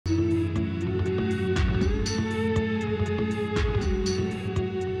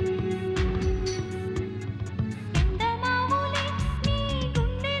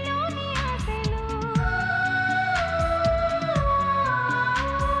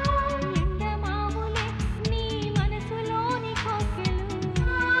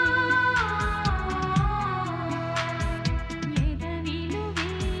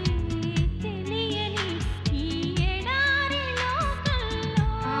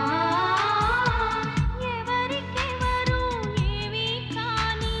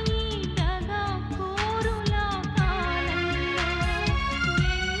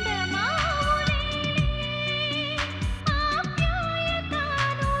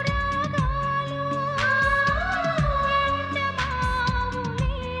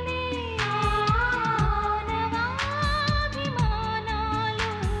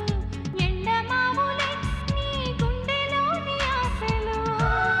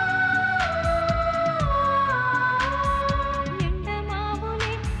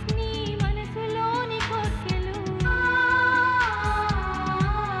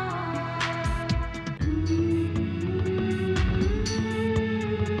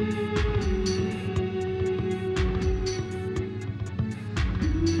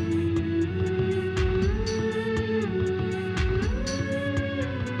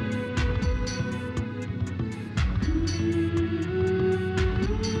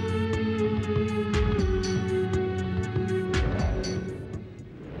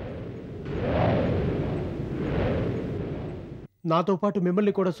నాతో పాటు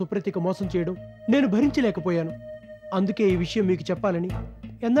మిమ్మల్ని కూడా సుప్రతిక మోసం చేయడం నేను భరించలేకపోయాను. అందుకే ఈ విషయం మీకు చెప్పాలని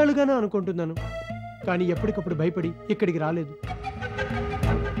ఎన్నాళ్ళుగానో అనుకుంటున్నాను. కానీ ఎప్పటికప్పుడు భయపడి ఇక్కడికి రాలేదు.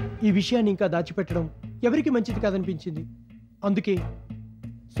 ఈ విషయాన్ని ఇంకా దాచిపెట్టడం ఎవరికి మంచిది కాదనిపించింది. అందుకే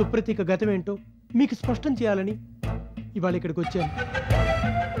సుప్రతిక గతమేంటో మీకు స్పష్టం చేయాలని ఇవాళ ఇక్కడికి వచ్చాను.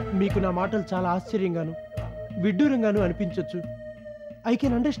 మీకు నా మాటలు చాలా ఆశ్చర్యంగాను విడ్డూరంగాను అనిపించవచ్చు. I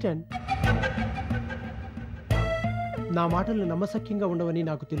can understand. నా మాటలు నమ్మశక్యంగా ఉండవని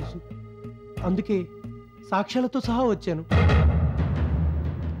నాకు తెలుసు. అందుకే సాక్ష్యాలతో సహా వచ్చాను.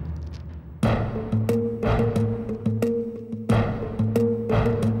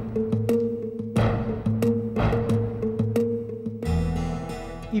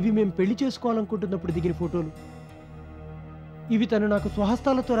 ఇవి మేము పెళ్లి చేసుకోవాలనుకుంటున్నప్పుడు దిగిన ఫోటోలు. ఇవి తను నాకు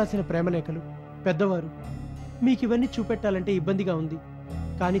స్వహస్తాలతో రాసిన ప్రేమలేఖలు. పెద్దవారు, మీకు ఇవన్నీ చూపెట్టాలంటే ఇబ్బందిగా ఉంది,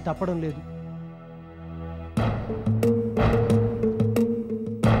 కానీ తప్పడం లేదు.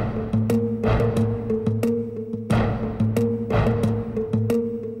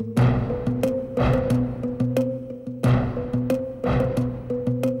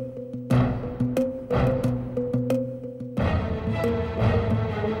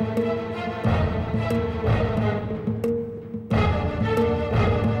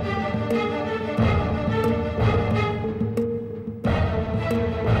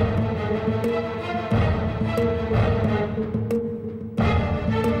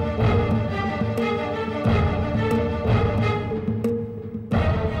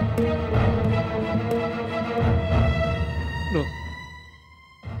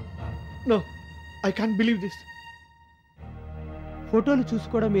 No, I can't believe this. ఫోటోలు చూసి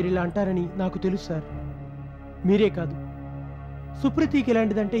కూడా మీరు ఇలా అంటారని నాకు తెలుసు సార్. మీరే కాదు, సుప్రతికి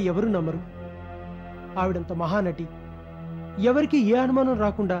ఇలాంటిదంటే ఎవరూ నమ్మరు. ఆవిడంత మహానటి. ఎవరికి ఏ అనుమానం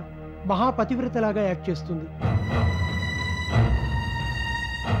రాకుండా మహాపతివ్రతలాగా యాక్ట్ చేస్తుంది.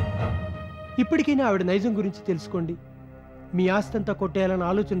 ఇప్పటికైనా ఆవిడ నైజం గురించి తెలుసుకోండి. మీ ఆస్తంతా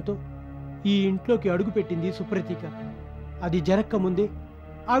కొట్టేయాలన్న ఆలోచనతో ఈ ఇంట్లోకి అడుగుపెట్టింది సుప్రతిక. అది జరక్క ముందే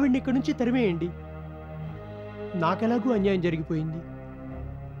ఆవిడ్ని ఇక్కడి నుంచి తరిమేయండి. నాకెలాగూ అన్యాయం జరిగిపోయింది.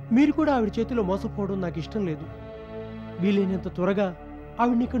 మీరు కూడా ఆవిడ చేతిలో మోసపోవడం నాకు ఇష్టం లేదు. వీలైనంత త్వరగా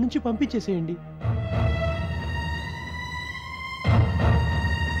ఆవిడ్ని ఇక్కడి నుంచి పంపించేసేయండి.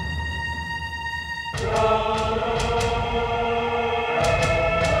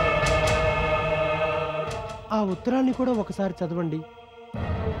 ఆ ఉత్తరాల్ని కూడా ఒకసారి చదవండి.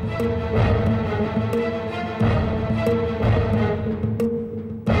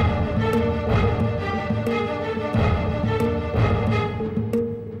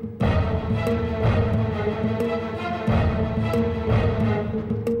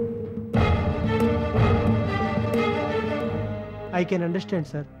 I can understand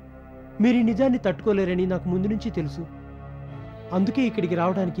sir. మీరు ఈ నిజాన్ని తట్టుకోలేరని నాకు ముందు నుంచి తెలుసు. అందుకే ఇక్కడికి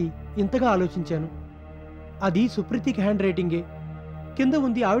రావడానికి ఇంతగా ఆలోచించాను. అది సుప్రతిక్ హ్యాండ్ రైటింగే. కింద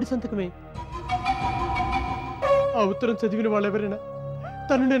ఉంది ఆవిడ సంతకమే. ఆ ఉత్తరం చదివిన వాళ్ళెవరైనా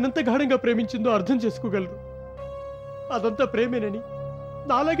తను నేనెంత గాఢంగా ప్రేమించిందో అర్థం చేసుకోగలరు. అదంతా ప్రేమేనని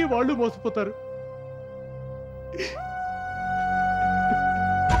నాలాగే వాళ్ళు మోసపోతారు.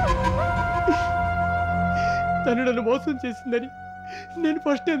 తను నన్ను మోసం చేసిందని నేను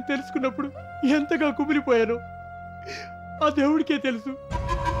ఫస్ట్ టైం తెలుసుకున్నప్పుడు ఎంతగా కుమిలిపోయానో ఆ దేవుడికే తెలుసు.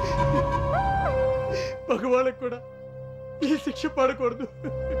 భగవాళ్ళకు కూడా ఈ శిక్ష పడకూడదు.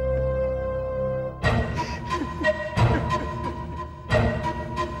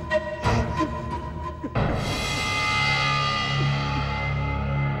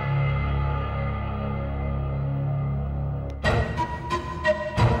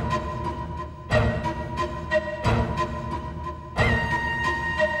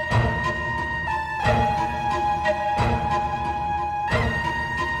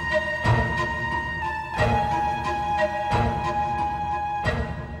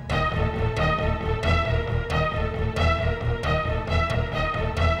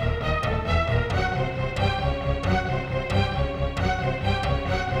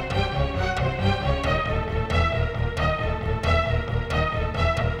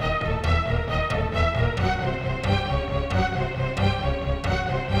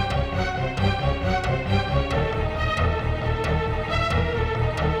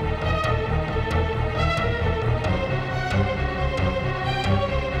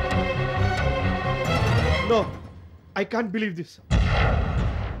 No, I can't believe this.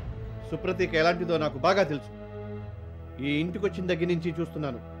 సుప్రతిక ఎలాంటిదో నాకు బాగా తెలుసు. ఈ ఇంటికి వచ్చిన దగ్గర నుంచి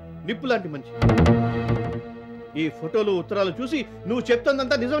చూస్తున్నాను. నిప్పు లాంటి మనిషి. ఈ ఫోటోలు ఉత్తరాలు చూసి నువ్వు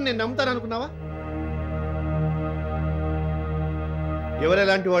చెప్తుందంతా నిజం నేను నమ్ముతాననుకున్నావా?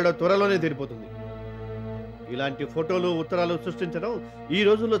 ఎవరెలాంటి వాళ్ళో త్వరలోనే తెలిపోతుంది. ఇలాంటి ఫోటోలు ఉత్తరాలు సృష్టించడం ఈ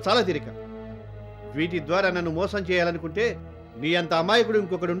రోజుల్లో చాలా తేలిక. వీటి ద్వారా నన్ను మోసం చేయాలనుకుంటే నీ అంత అమాయకుడు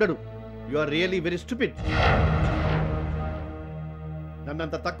ఇంకొకడు ఉండడు. You are really very stupid.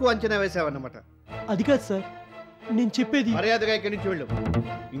 నన్నంత తక్కువ అంచనా వేసావన్నమాట. అది కాదు సార్, నేను చెప్పేది. మర్యాదగా ఇక్కడి నుంచి వెళ్ళు.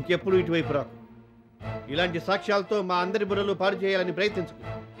 ఇంకెప్పుడు ఇటువైపు రాకు. ఇలాంటి సాక్ష్యాలతో మా అందరి బుర్రలు పాడు చేయాలని ప్రయత్నించకు.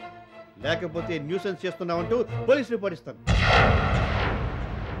 లేకపోతే న్యూసెన్స్ చేస్తున్నావంటూ పోలీస్ రిపోర్ట్ ఇస్తాను.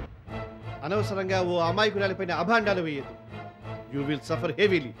 అనవసరంగా ఓ అమాయకురాలిపైన అభాండాలు వేయదు. You will suffer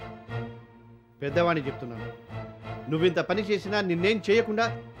heavily. పెద్దవాణ్ణి చెప్తున్నాను. నువ్వింత పని చేసినా నిన్నేం చేయకుండా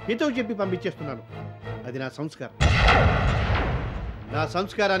హితవు చెప్పి పంపించేస్తున్నాను. అది నా సంస్కారం. నా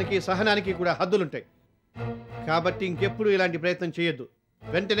సంస్కారానికి సహనానికి కూడా హద్దులుంటాయి. కాబట్టి ఇంకెప్పుడు ఇలాంటి ప్రయత్నం చేయొద్దు.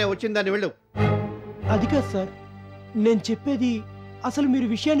 వెంటనే వచ్చిందాన్ని వెళ్ళు. అది కాదు సార్, నేను చెప్పేది అసలు మీరు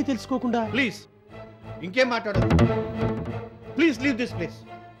విషయాన్ని తెలుసుకోకుండా. ప్లీజ్ ఇంకేం మాట్లాడదు. Please leave this place.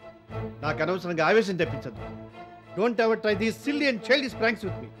 నాకు అనవసరంగా ఆవేశం తెప్పించద్దు. Don't ever try these silly and childish pranks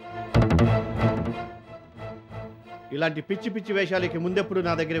with me. ఇలాంటి పిచ్చి పిచ్చి వేషాలకి ముందెప్పుడు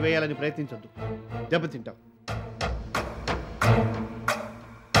నా దగ్గర వేయాలని ప్రయత్నించద్దు. దెబ్బతింటావు.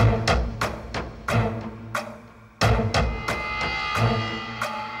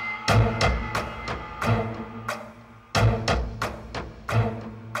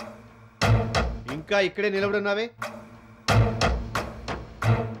 ఇంకా ఇక్కడే నిలబడున్నావే?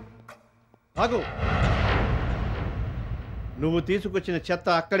 ఆగు. నువ్వు తీసుకొచ్చిన చెత్త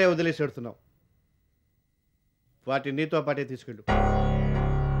అక్కడే వదిలేసి పెడుతున్నావు. వాటిని నీతో పాటే తీసుకెళ్ళు.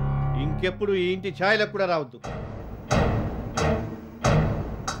 ఇంకెప్పుడు ఈ ఇంటి ఛాయలకు కూడా రావద్దు.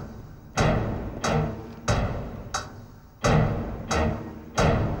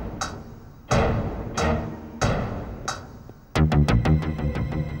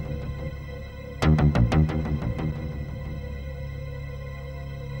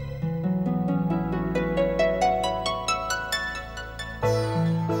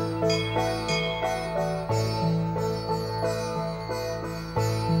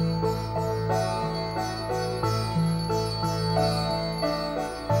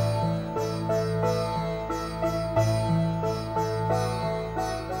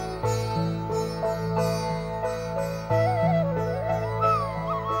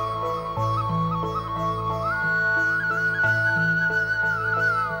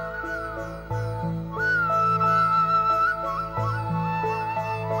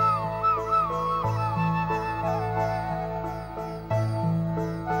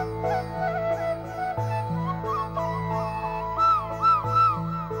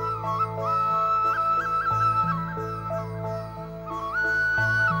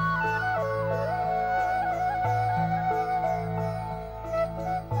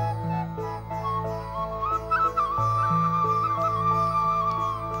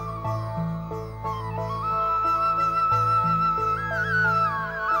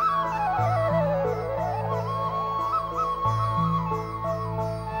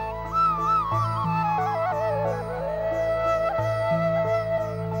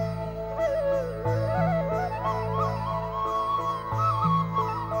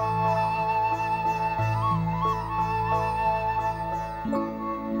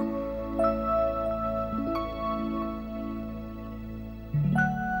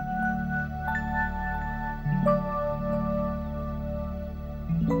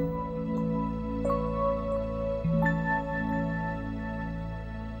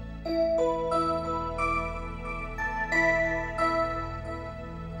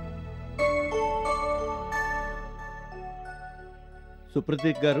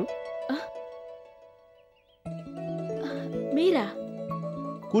 సుప్రతీక్ గారు, మీరా?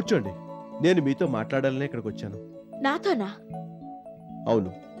 కూర్చోండి. నేను మీతో మాట్లాడాలనే ఇక్కడికి వచ్చాను. నాతోనా?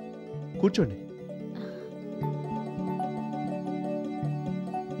 అవును, కూర్చోండి.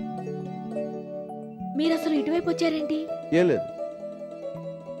 మీరసలు ఇటువైపు వచ్చారేంటి? ఏం లేదు,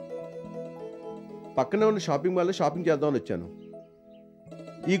 పక్కనే ఉన్న షాపింగ్ మాల్లో షాపింగ్ చేద్దామని వచ్చాను.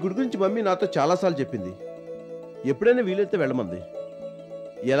 ఈ గుడి గురించి మమ్మీ నాతో చాలాసార్లు చెప్పింది. ఎప్పుడైనా వీలైతే వెళ్ళమంది.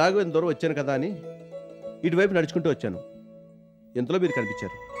 ఎలాగో ఇంత దూరం వచ్చాను కదా అని ఇటువైపు నడుచుకుంటూ వచ్చాను. ఎంతలో మీరు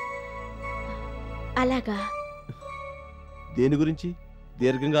కనిపించారు. అలాగా? దేని గురించి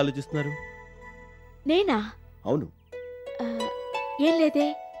దీర్ఘంగా ఆలోచిస్తున్నారు? నేనా? అవును. ఏం లేదే.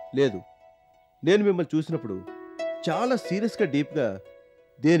 లేదు, నేను మిమ్మల్ని చూసినప్పుడు చాలా సీరియస్గా డీప్గా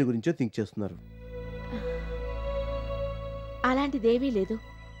దేని గురించో థింక్ చేస్తున్నారు. అలాంటిదేమీ లేదు.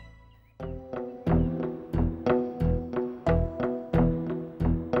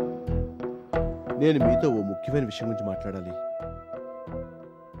 నేను మీతో ఓ ముఖ్యమైన విషయం గురించి మాట్లాడాలి.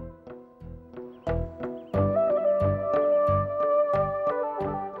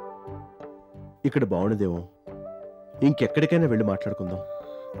 ఇక్కడ బాగుండదేమో. ఇంకెక్కడికైనా వెళ్ళి మాట్లాడుకుందాం.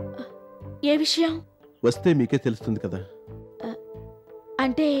 ఏ విషయం? వస్తే మీకే తెలుస్తుంది కదా.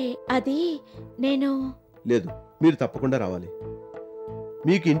 అంటే అది నేను... లేదు, మీరు తప్పకుండా రావాలి.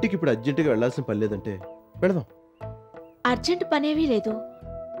 మీకు ఇంటికి ఇప్పుడు అర్జెంటుగా వెళ్లాల్సిన పని లేదంటే వెళదాం. అర్జెంట్ పనేవీ లేదు,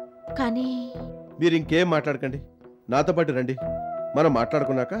 కానీ... మీరు ఇంకేం మాట్లాడకండి, నాతో పాటు రండి. మనం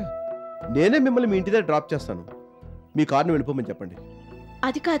మాట్లాడుకున్నాక నేనే మిమ్మల్ని మీ ఇంటి దగ్గర డ్రాప్ చేస్తాను. మీ కార్ని వెళ్ళిపోమని చెప్పండి.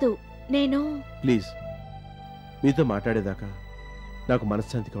 అది కాదు, నేను... ప్లీజ్, మీతో మాట్లాడేదాకా నాకు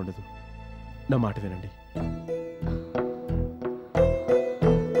మనశ్శాంతిగా ఉండదు. నా మాట వినండి.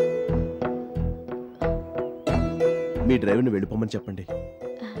 మీ డ్రైవర్ని వెళ్ళిపోమని చెప్పండి.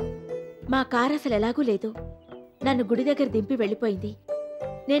 మా కార్ అసలు ఎలాగూ లేదు. నన్ను గుడి దగ్గర దింపి వెళ్ళిపోయింది.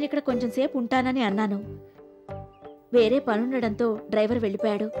 నేనిక్కడ కొంచెం సేపు ఉంటానని అన్నాను. వేరే పనుండడంతో డ్రైవర్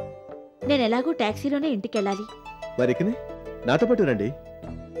వెళ్ళిపోయాడు. నేను ఎలాగూ టాక్సీలోనే ఇంటికెళ్ళాలి. మరికనే నాతో పాటు రండి.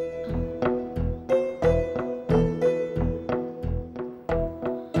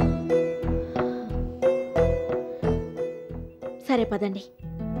 సరే పదండి.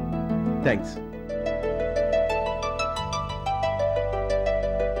 థ్యాంక్స్.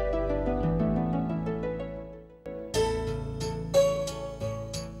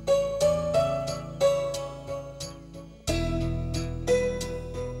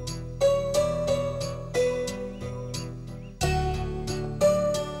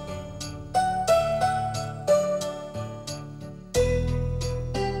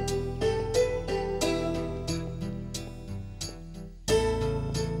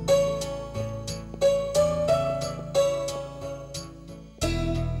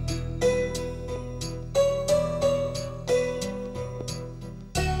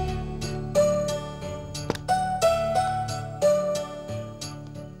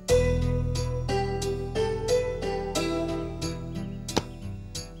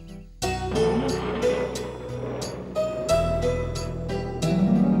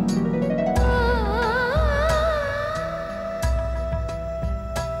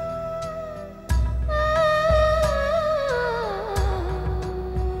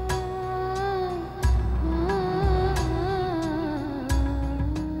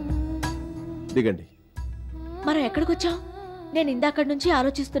 దిగండి. మనం ఎక్కడికొచ్చాం? నేను ఇందాకడి నుంచి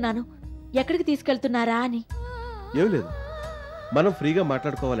ఆలోచిస్తున్నాను, ఎక్కడికి తీసుకెళ్తున్నారా అని. ఏం లేదు, మనం ఫ్రీగా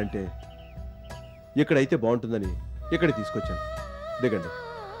మాట్లాడుకోవాలంటే ఇక్కడైతే బాగుంటుందని ఇక్కడికి తీసుకొచ్చాను. దిగండి.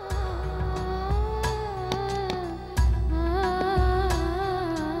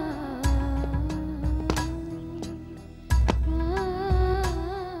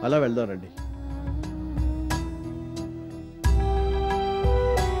 అలా వెళ్దాం రండి.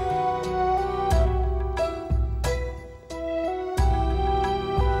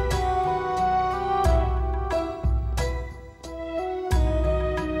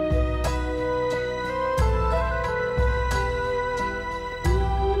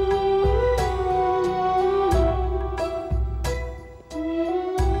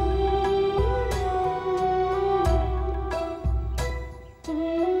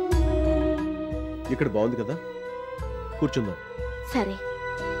 ఇక్కడ బాగుంది కదా, కూర్చుందాం. సరే.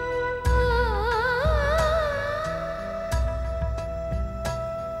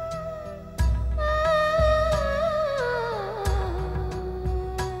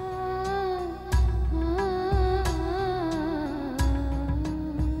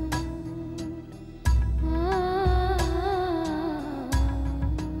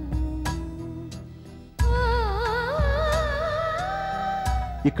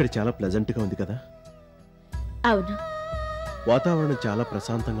 ఇక్కడ చాలా ప్లెజెంట్గా ఉంది కదా. అవును. వాతావరణం చాలా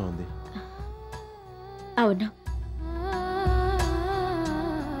ప్రశాంతంగా ఉంది. అవును.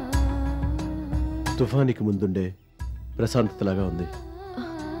 తుఫానికి ముందుండే ప్రశాంతతలాగా ఉంది.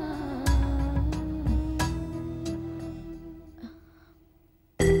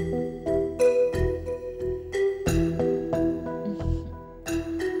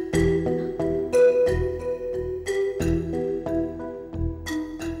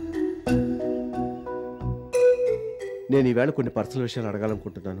 నేను ఈవేళ కొన్ని పర్సనల్ విషయాలు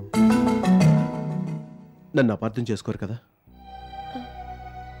అడగాలనుకుంటున్నాను. నన్ను అపార్థం చేసుకోరు కదా?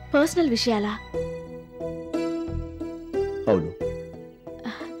 పర్సనల్ విషయాలా? అవును.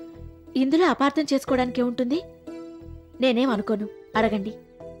 ఇందులో అపార్థం చేసుకోవడానికి ఏముంటుంది? నేనేం అనుకోను, అడగండి.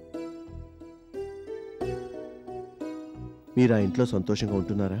 మీరు ఆ ఇంట్లో సంతోషంగా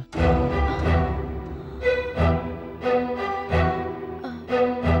ఉంటున్నారా?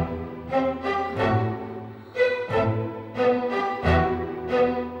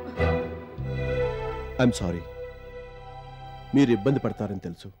 ఐఎమ్ సారీ, మీరు ఇబ్బంది పడతారని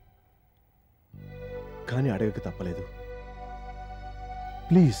తెలుసు, కానీ అడగక తప్పలేదు.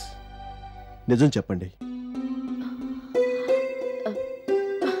 ప్లీజ్ నిజం చెప్పండి.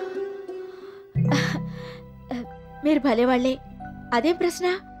 మీరు భలేవాళ్లే. అదేం ప్రశ్న?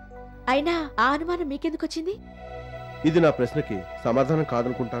 అయినా ఆ అనుమానం మీకెందుకొచ్చింది? ఇది నా ప్రశ్నకి సమాధానం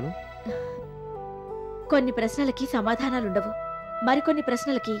కాదనుకుంటాను. కొన్ని ప్రశ్నలకి సమాధానాలుండవు, మరికొన్ని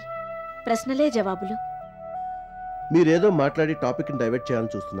ప్రశ్నలకి ప్రశ్నలే జవాబులు. మీరేదో మాట్లాడి టాపిక్ని డైవర్ట్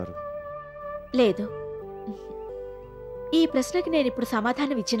చేయాలని చూస్తున్నారు. లేదు, ఈ ప్రశ్నకి నేనిప్పుడు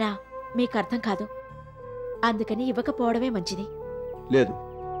సమాధానం ఇచ్చినా మీకు అర్థం కాదు. అందుకని ఇవ్వకపోవడమే మంచిది. లేదు,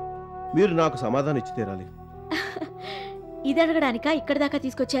 మీరు నాకు సమాధానం ఇచ్చి తీరాలి. ఇది అడగడానికా ఇక్కడి దాకా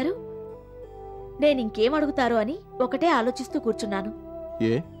తీసుకొచ్చారు? నేనింకేం అడుగుతారో అని ఒకటే ఆలోచిస్తూ కూర్చున్నాను.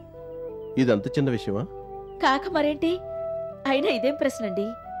 ఏ, ఇదంత చిన్న విషయమా? కాక మరేంటి? అయినా ఇదేం ప్రశ్నండి?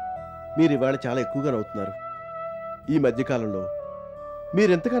 మీరు ఇవాళ చాలా ఎక్కువగా నవ్వుతున్నారు. ఈ మధ్యకాలంలో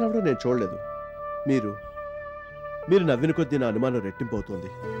మీరెంతగా నవ్వడం నేను చూడలేదు. మీరు నవ్విన కొద్దీ నా అనుమానం రెట్టింపు అవుతోంది.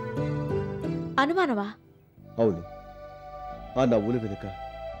 అనుమానమా? అవును, ఆ నవ్వుల వెనుక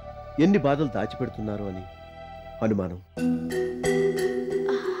ఎన్ని బాధలు దాచిపెడుతున్నారు అని అనుమానం.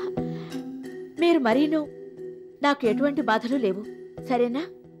 మీరు మరీను. నాకు ఎటువంటి బాధలు లేవు, సరేనా?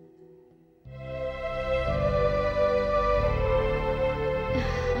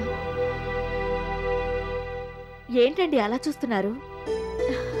 ఏంటండి అలా చూస్తున్నారు?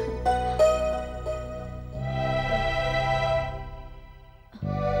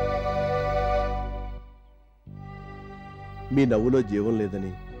 మీ నవ్వులో జీవం లేదని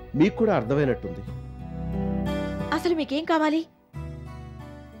మీకు కూడా అర్థమైనట్టుంది. అసలు మీకేం కావాలి?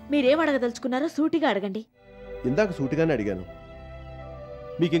 మీరేం అడగదలుచుకున్నారో సూటిగా అడగండి. ఇందాక సూటిగానే అడిగాను.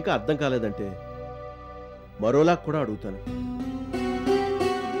 మీకింకా అర్థం కాలేదంటే మరోలా కూడా అడుగుతాను.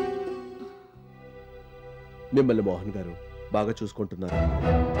 మిమ్మల్ని మోహన్ గారు బాగా చూసుకుంటున్నారు.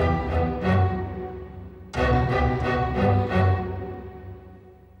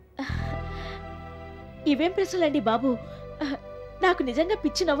 ఇవేం ప్రశ్నలండి బాబు? నాకు నిజంగా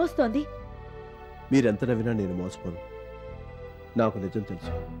పిచ్చి నవ్వొస్తోంది. మీరెంత నవ్వినా నేను మోసపోను. నాకు నిజం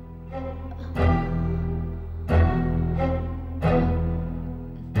తెలుసు.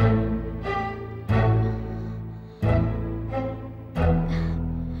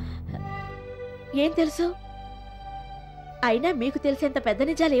 ఏం తెలుసు? అయినా మీకు తెలిసేంత పెద్ద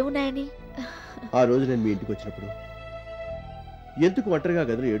నిజాలు ఏమున్నాయని? ఆ రోజు నేను మీ ఇంటికి వచ్చినప్పుడు ఎందుకు ఒంటరిగా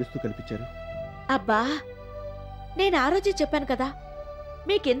గదిలో ఏడుస్తూ కనిపించారు? అబ్బా, నేను ఆ రోజే చెప్పాను కదా,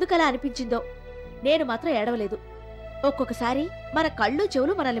 మీకెందుకలా అనిపించిందో. నేను మాత్రం ఏడవలేదు. ఒక్కొక్కసారి మన కళ్ళు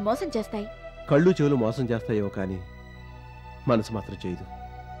చెవులు మనల్ని మోసం చేస్తాయి. కళ్ళు చెవులు మోసం చేస్తాయేమో కానీ మనసు మాత్రం చేయదు.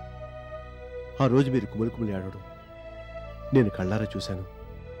 ఆ రోజు మీరు కుములు ఏడవడం నేను కళ్ళారా చూశాను.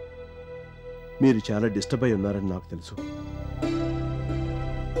 మీరు చాలా డిస్టర్బ్ అయి ఉన్నారని నాకు తెలుసు.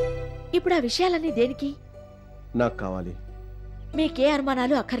 ఇప్పుడు ఆ విషయాలన్నీ దేనికి? నాకు కావాలి. మీకే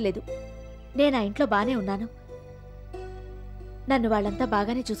అనుమానాలు అక్కర్లేదు. నేను ఆ ఇంట్లో బానే ఉన్నాను. నన్ను వాళ్ళంతా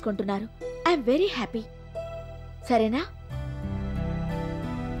బాగానే చూసుకుంటున్నారు. I'm very happy. సరేనా?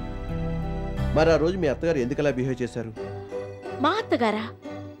 మరి ఆ రోజు మీ అత్తగారు ఎందుకలా బిహేవ్ చేశారు? మా అత్తగారా?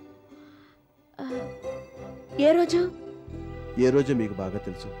 ఏ రోజు? ఏ రోజో మీకు బాగా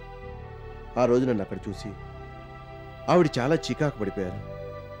తెలుసు. ఆ రోజు నన్ను అక్కడ చూసి ఆవిడ చాలా చికాకు పడిపోయారు.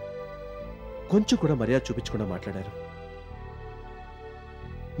 కొంచెం కూడా మర్యాద చూపించకుండా మాట్లాడారు.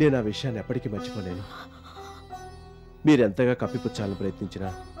 నేను ఆ విషయాన్ని ఎప్పటికీ మర్చిపోలేను. మీరెంతగా కప్పిపుచ్చాలని ప్రయత్నించినా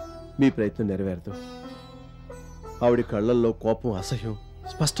మీ ప్రయత్నం నెరవేరదు. ఆవిడ కళ్ళల్లో కోపం, అసహ్యం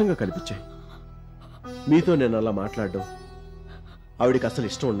స్పష్టంగా కనిపించాయి. మీతో నేను అలా మాట్లాడడం ఆవిడికి అసలు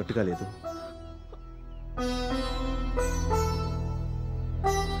ఇష్టం ఉన్నట్టుగా లేదు.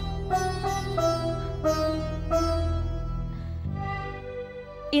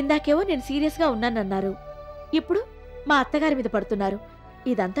 ఇందాకేవో నేను సీరియస్గా ఉన్నానన్నారు, ఇప్పుడు మా అత్తగారి మీద పడుతున్నారు.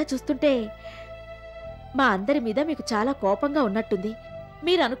 ఇదంతా చూస్తుంటే మా అందరి మీద మీకు చాలా కోపంగా ఉన్నట్టుంది.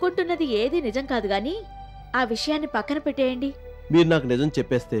 మీరు అనుకుంటున్నది ఏది నిజం కాదు గాని ఆ విషయాన్ని పక్కన పెట్టేయండి. మీరు నాకు నిజం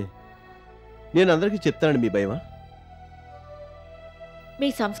చెప్పేస్తే నేను అందరికీ చెప్తానని మీ భయమా? మీ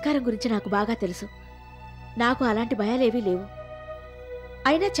సంస్కారం గురించి నాకు బాగా తెలుసు. నాకు అలాంటి భయాలేవీ లేవు.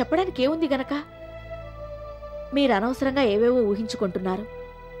 అయినా చెప్పడానికి ఏముంది గనక? మీరు అనవసరంగా ఏవేవో ఊహించుకుంటున్నారు.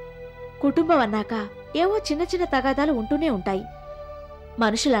 కుటుంబం అన్నాక ఏవో చిన్న చిన్న తగాదాలు ఉంటూనే ఉంటాయి.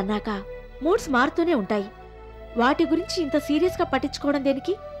 మనుషులు అన్నాక మూడ్స్ మారుతూనే ఉంటాయి. వాటి గురించి ఇంత సీరియస్గా పట్టించుకోవడం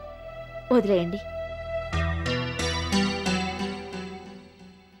దేనికి? వదిలేయండి.